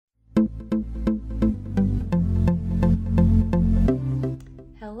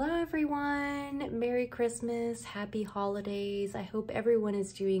Christmas, happy holidays. I hope everyone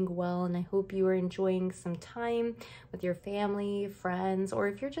is doing well, and I hope you are enjoying some time with your family, friends, or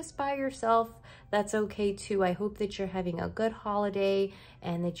if you're just by yourself, that's okay too. I hope that you're having a good holiday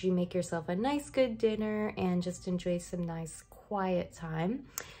and that you make yourself a nice, good dinner and just enjoy some nice, quiet time.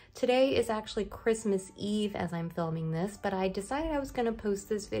 Today is actually Christmas Eve as I'm filming this, but I decided I was going to post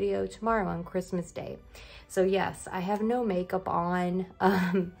this video tomorrow on Christmas Day. So yes, I have no makeup on.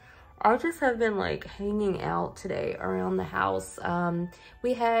 I just have been like hanging out today around the house.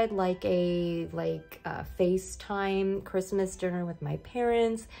 We had like a FaceTime Christmas dinner with my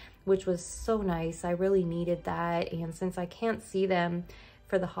parents, which was so nice. I really needed that. And since I can't see them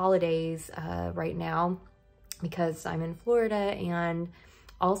for the holidays right now because I'm in Florida, and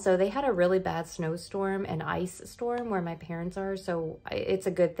also they had a really bad snowstorm and ice storm where my parents are, so it's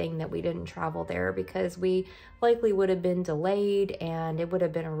a good thing that we didn't travel there because we likely would have been delayed and it would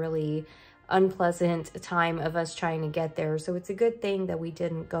have been a really unpleasant time of us trying to get there. So it's a good thing that we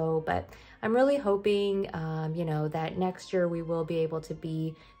didn't go, but I'm really hoping, you know, that next year we will be able to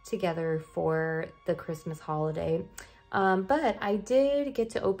be together for the Christmas holiday. But I did get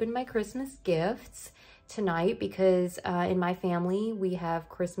to open my Christmas gifts tonight because in my family we have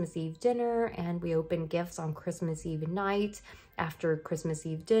Christmas Eve dinner and we open gifts on Christmas Eve night after Christmas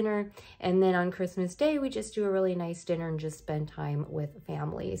Eve dinner, and then on Christmas Day we just do a really nice dinner and just spend time with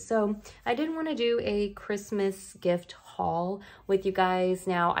family. So I did want to do a Christmas gift haul with you guys.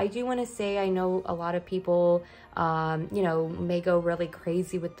 Now I do want to say, I know a lot of people you know, may go really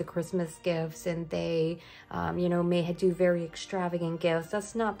crazy with the Christmas gifts and they you know, may do very extravagant gifts.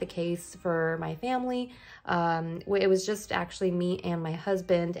 That's not the case for my family. It was just actually me and my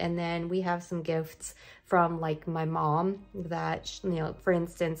husband, and then we have some gifts from like my mom that, you know, for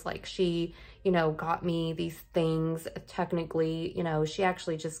instance, like she, you know, got me these things. Technically, you know, she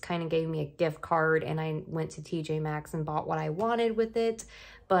actually just kind of gave me a gift card and I went to TJ Maxx and bought what I wanted with it.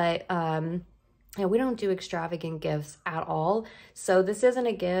 But yeah, we don't do extravagant gifts at all. So this isn't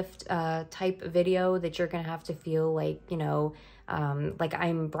a gift type video that you're gonna have to feel like, you know, like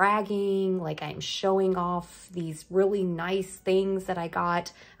I'm bragging, like I'm showing off these really nice things that I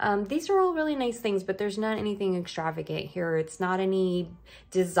got. These are all really nice things, but there's not anything extravagant here. It's not any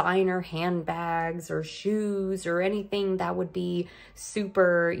designer handbags or shoes or anything that would be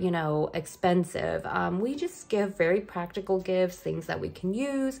super, you know, expensive. We just give very practical gifts, things that we can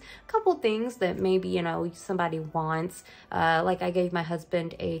use, a couple things that maybe, you know, somebody wants. Like I gave my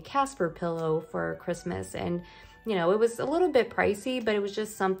husband a Casper pillow for Christmas, and you know, it was a little bit pricey, but it was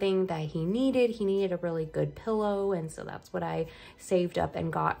just something that he needed. He needed a really good pillow, and so that's what I saved up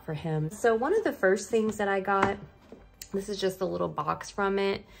and got for him. So one of the first things that I got, this is just a little box from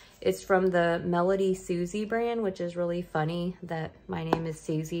it. It's from the Melody Susie brand, which is really funny that my name is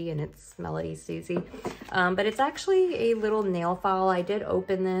Susie and it's Melody Susie. But it's actually a little nail file. I did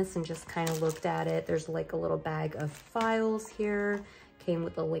open this and just kind of looked at it. There's like a little bag of files here. Came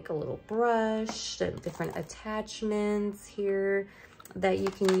with like a little brush and different attachments here that you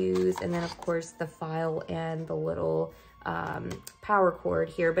can use, and then of course the file and the little power cord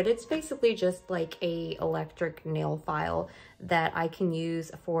here. But it's basically just like a electric nail file that I can use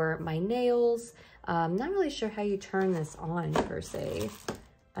for my nails. Not really sure how you turn this on per se.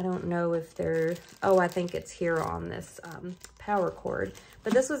 I don't know if they're, oh, I think it's here on this power cord.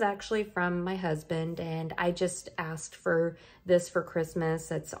 But this was actually from my husband, and I just asked for this for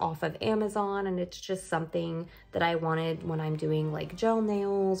Christmas. It's off of Amazon, and it's just something that I wanted when I'm doing like gel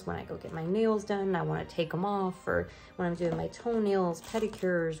nails, when I go get my nails done, I want to take them off, or when I'm doing my toenails,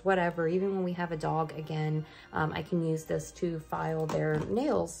 pedicures, whatever. Even when we have a dog again, I can use this to file their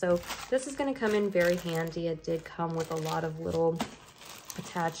nails. So this is going to come in very handy. It did come with a lot of little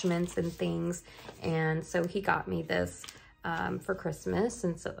attachments and things, and so he got me this for Christmas,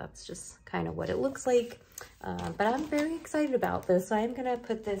 and so that's just kind of what it looks like. But I'm very excited about this, so I'm gonna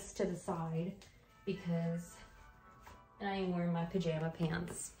put this to the side because I am wearing my pajama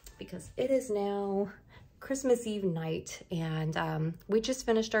pants because it is now Christmas Eve night, and we just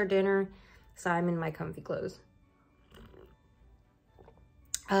finished our dinner, so I'm in my comfy clothes.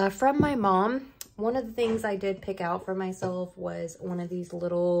 From my mom, one of the things I did pick out for myself was one of these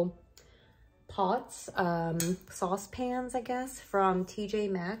little pots, saucepans, I guess, from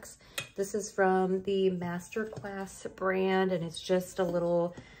TJ Maxx. This is from the Masterclass brand, and it's just a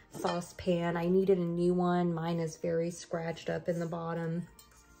little saucepan. I needed a new one. Mine is very scratched up in the bottom.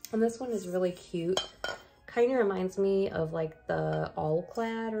 And this one is really cute. Kind of reminds me of like the All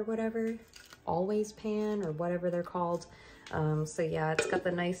Clad or whatever, Always pan or whatever they're called. So yeah, it's got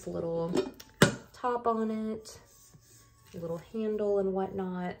the nice little top on it. little handle and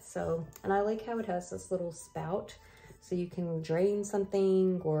whatnot. So, and I like how it has this little spout, so you can drain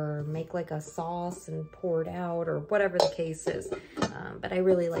something or make like a sauce and pour it out or whatever the case is. But I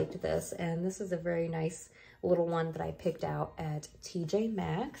really liked this, and this is a very nice little one that I picked out at TJ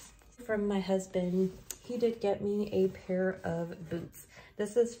Maxx. From my husband, he did get me a pair of boots.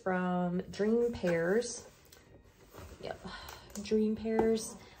 This is from Dream Pairs. Yep, Dream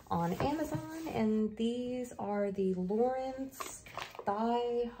Pairs on Amazon, and these are the Lawrence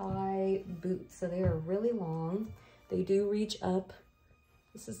thigh-high boots. So they are really long. They do reach up.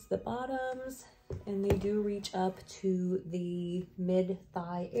 This is the bottoms, and they do reach up to the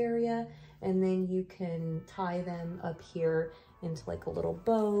mid-thigh area, and then you can tie them up here into like a little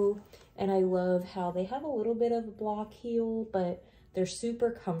bow. And I love how they have a little bit of a block heel, but they're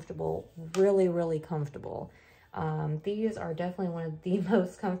super comfortable, really, really comfortable. These are definitely one of the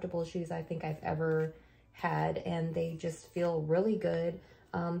most comfortable shoes I think I've ever had, and they just feel really good.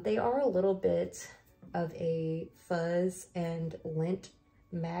 They are a little bit of a fuzz and lint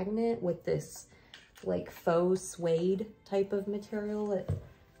magnet with this like faux suede type of material. It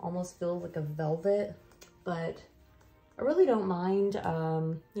almost feels like a velvet, but I really don't mind.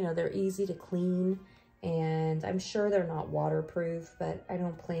 You know, they're easy to clean, and I'm sure they're not waterproof, but I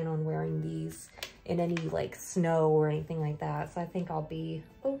don't plan on wearing these in any like snow or anything like that, so I think I'll be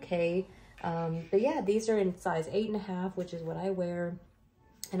okay. But yeah, these are in size 8.5, which is what I wear,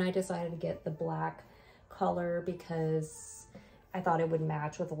 and I decided to get the black color because I thought it would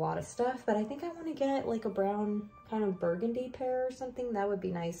match with a lot of stuff, but I think I want to get like a brown kind of burgundy pair or something. That would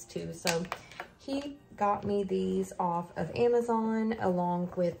be nice too. So he got me these off of Amazon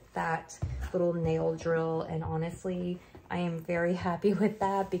along with that little nail drill, and honestly, I am very happy with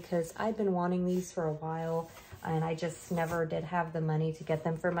that because I've been wanting these for a while and I just never did have the money to get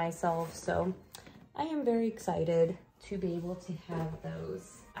them for myself. So I am very excited to be able to have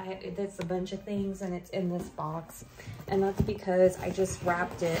those. It's a bunch of things, and it's in this box, and that's because I just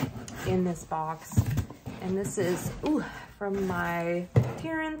wrapped it in this box. And this is from my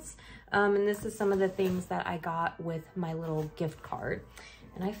parents, and this is some of the things that I got with my little gift card.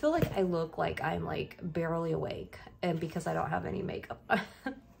 And I feel like I look like I'm like barely awake, and because I don't have any makeup.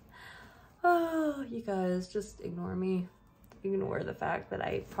 Oh, you guys, just ignore me. Ignore the fact that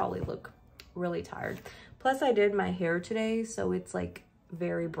I probably look really tired. Plus I did my hair today, so it's like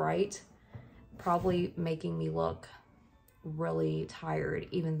very bright, probably making me look really tired,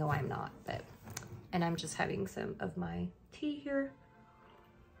 even though I'm not. But, and I'm just having some of my tea here.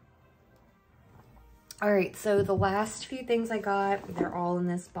 All right, so the last few things I got, they're all in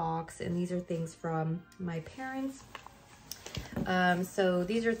this box, and these are things from my parents. So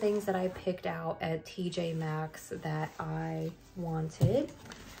these are things that I picked out at TJ Maxx that I wanted.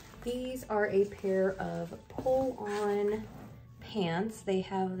 These are a pair of pull-on pants. They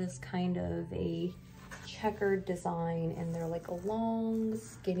have this kind of a checkered design, and they're like a long,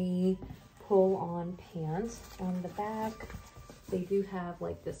 skinny pull-on pant. On the back, they do have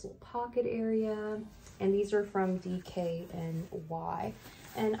like this little pocket area, and these are from DKNY.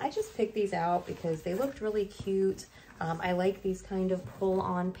 And I just picked these out because they looked really cute. I like these kind of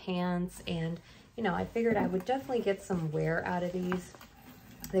pull-on pants, and you know, I figured I would definitely get some wear out of these.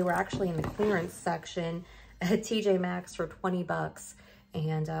 They were actually in the clearance section at TJ Maxx for 20 bucks.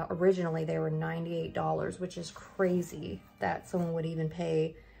 And originally they were $98, which is crazy that someone would even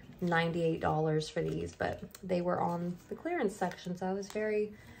pay $98 for these, but they were on the clearance section. So I was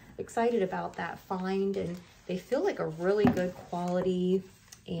very excited about that find, and they feel like a really good quality.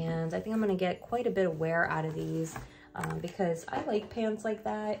 And I think I'm gonna get quite a bit of wear out of these because I like pants like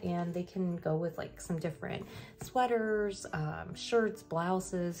that, and they can go with like some different sweaters, shirts,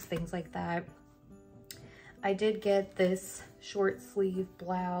 blouses, things like that. I did get this short sleeve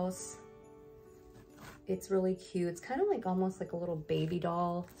blouse. It's really cute. It's kind of like almost like a little baby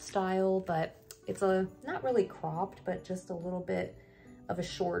doll style, but it's not really cropped, but just a little bit of a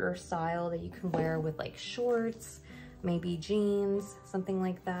shorter style that you can wear with like shorts, maybe jeans, something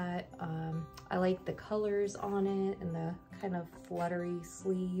like that. I like the colors on it and the kind of fluttery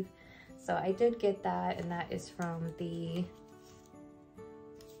sleeve. So I did get that, and that is from the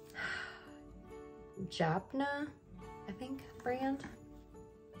Japna, I think, brand.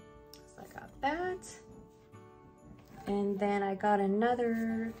 So I got that. And then I got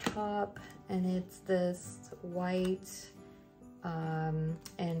another top, and it's this white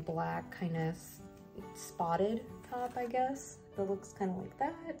and black kind of spotted top, I guess. That looks kind of like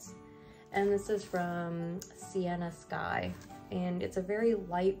that. And this is from Sienna Sky, and it's a very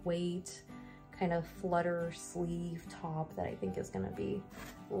lightweight kind of flutter sleeve top that I think is gonna be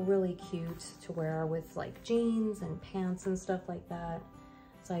really cute to wear with like jeans and pants and stuff like that.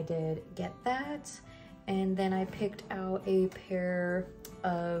 So I did get that. And then I picked out a pair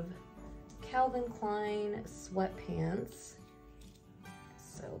of Calvin Klein sweatpants.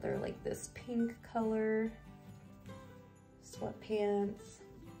 So they're like this pink color sweatpants.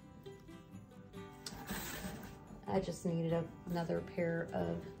 I just needed another pair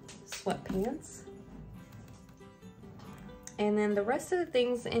of sweatpants. And then the rest of the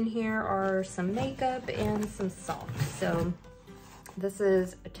things in here are some makeup and some socks. So this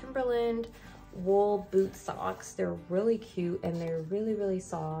is a Timberland wool boot socks. They're really cute and they're really, really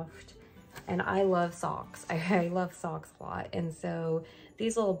soft. And I love socks. I love socks a lot. And so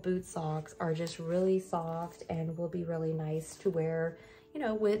these little boot socks are just really soft and will be really nice to wear, you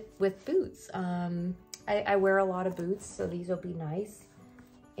know, with boots. I wear a lot of boots, so these will be nice.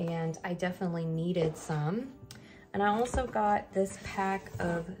 And I definitely needed some. And I also got this pack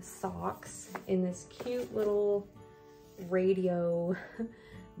of socks in this cute little radio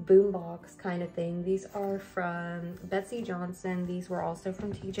boombox kind of thing. These are from Betsy Johnson. These were also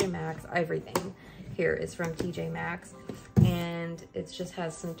from TJ Maxx. Everything here is from TJ Maxx. And it just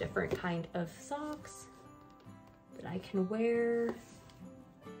has some different kind of socks that I can wear.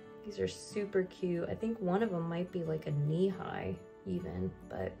 These are super cute. I think one of them might be like a knee-high even,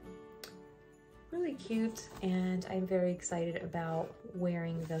 but really cute. And I'm very excited about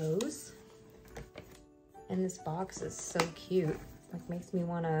wearing those. And this box is so cute. Like, makes me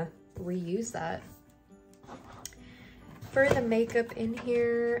want to reuse that. For the makeup in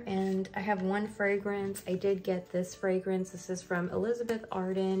here, and I have one fragrance. I did get this fragrance. This is from Elizabeth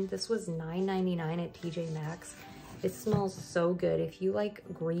Arden. This was $9.99 at TJ Maxx. It smells so good. If you like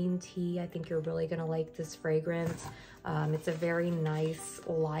green tea, I think you're really gonna like this fragrance. It's a very nice,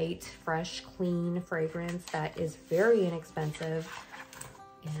 light, fresh, clean fragrance that is very inexpensive.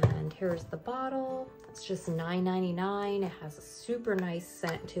 And here's the bottle. It's just $9.99. It has a super nice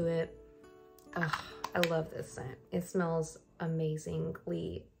scent to it. Ugh, I love this scent. It smells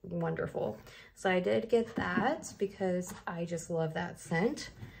amazingly wonderful. So I did get that because I just love that scent.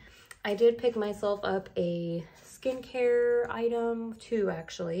 I did pick myself up a skincare item too,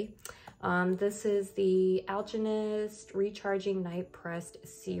 actually. This is the Algenist Recharging Night Pressed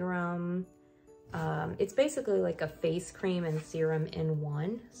Serum. It's basically like a face cream and serum in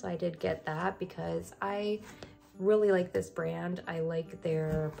one. So I did get that because I really like this brand. I like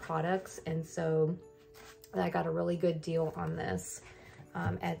their products. And so I got a really good deal on this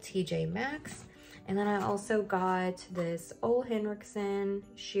at TJ Maxx. And then I also got this Ole Henriksen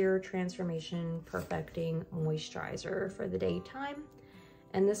Sheer Transformation Perfecting Moisturizer for the daytime.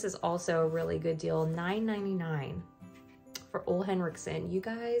 And this is also a really good deal, $9.99 for Ole Henriksen. You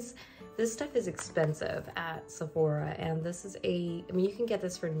guys, this stuff is expensive at Sephora, and this is I mean, you can get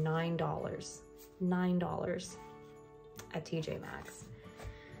this for $9 at TJ Maxx.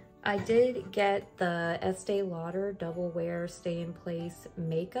 I did get the Estee Lauder Double Wear Stay in Place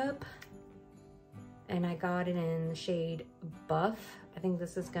makeup, and I got it in the shade Buff. I think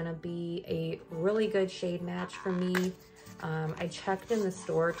this is gonna be a really good shade match for me. I checked in the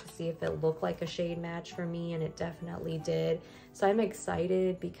store to see if it looked like a shade match for me, and it definitely did. So I'm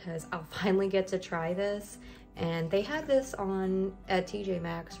excited because I'll finally get to try this. And they had this on at TJ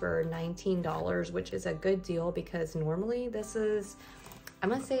Maxx for $19, which is a good deal because normally this is, I'm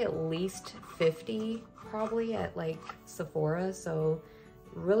gonna say at least $50 probably at like Sephora. So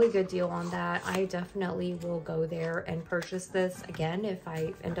really good deal on that. I definitely will go there and purchase this again if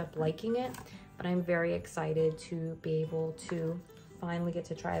I end up liking it. But I'm very excited to be able to finally get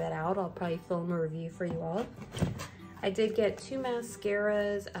to try that out. I'll probably film a review for you all. I did get two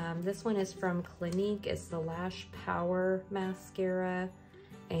mascaras. This one is from Clinique. It's the Lash Power Mascara,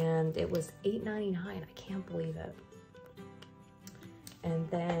 and it was $8.99. I can't believe it. And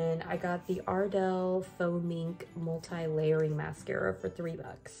then I got the Ardell Faux Mink Multi-Layering Mascara for $3.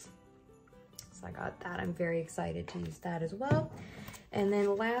 So I got that. I'm very excited to use that as well. And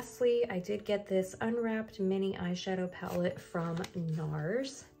then lastly, I did get this Unwrapped Mini Eyeshadow Palette from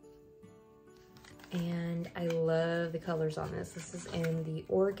NARS. And I love the colors on this. This is in the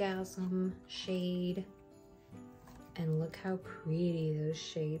Orgasm shade. And look how pretty those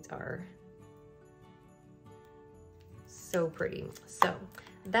shades are. So pretty. So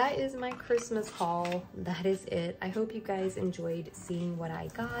that is my Christmas haul. That is it. I hope you guys enjoyed seeing what I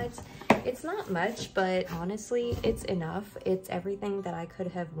got. It's not much, but honestly, it's enough. It's everything that I could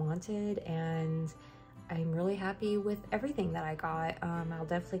have wanted, and I'm really happy with everything that I got. I'll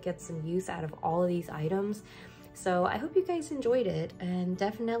definitely get some use out of all of these items. So I hope you guys enjoyed it, and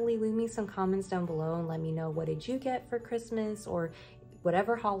definitely leave me some comments down below and let me know, what did you get for Christmas, or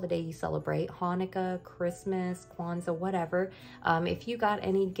whatever holiday you celebrate, Hanukkah, Christmas, Kwanzaa, whatever. If you got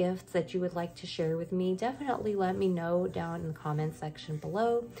any gifts that you would like to share with me, definitely let me know down in the comment section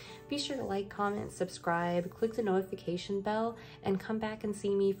below. Be sure to like, comment, subscribe, click the notification bell, and come back and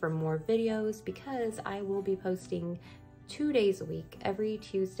see me for more videos, because I will be posting 2 days a week, every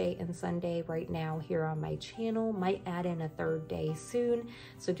Tuesday and Sunday right now here on my channel. Might add in a third day soon,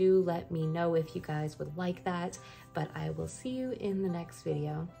 so do let me know if you guys would like that. But I will see you in the next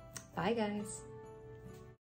video. Bye guys.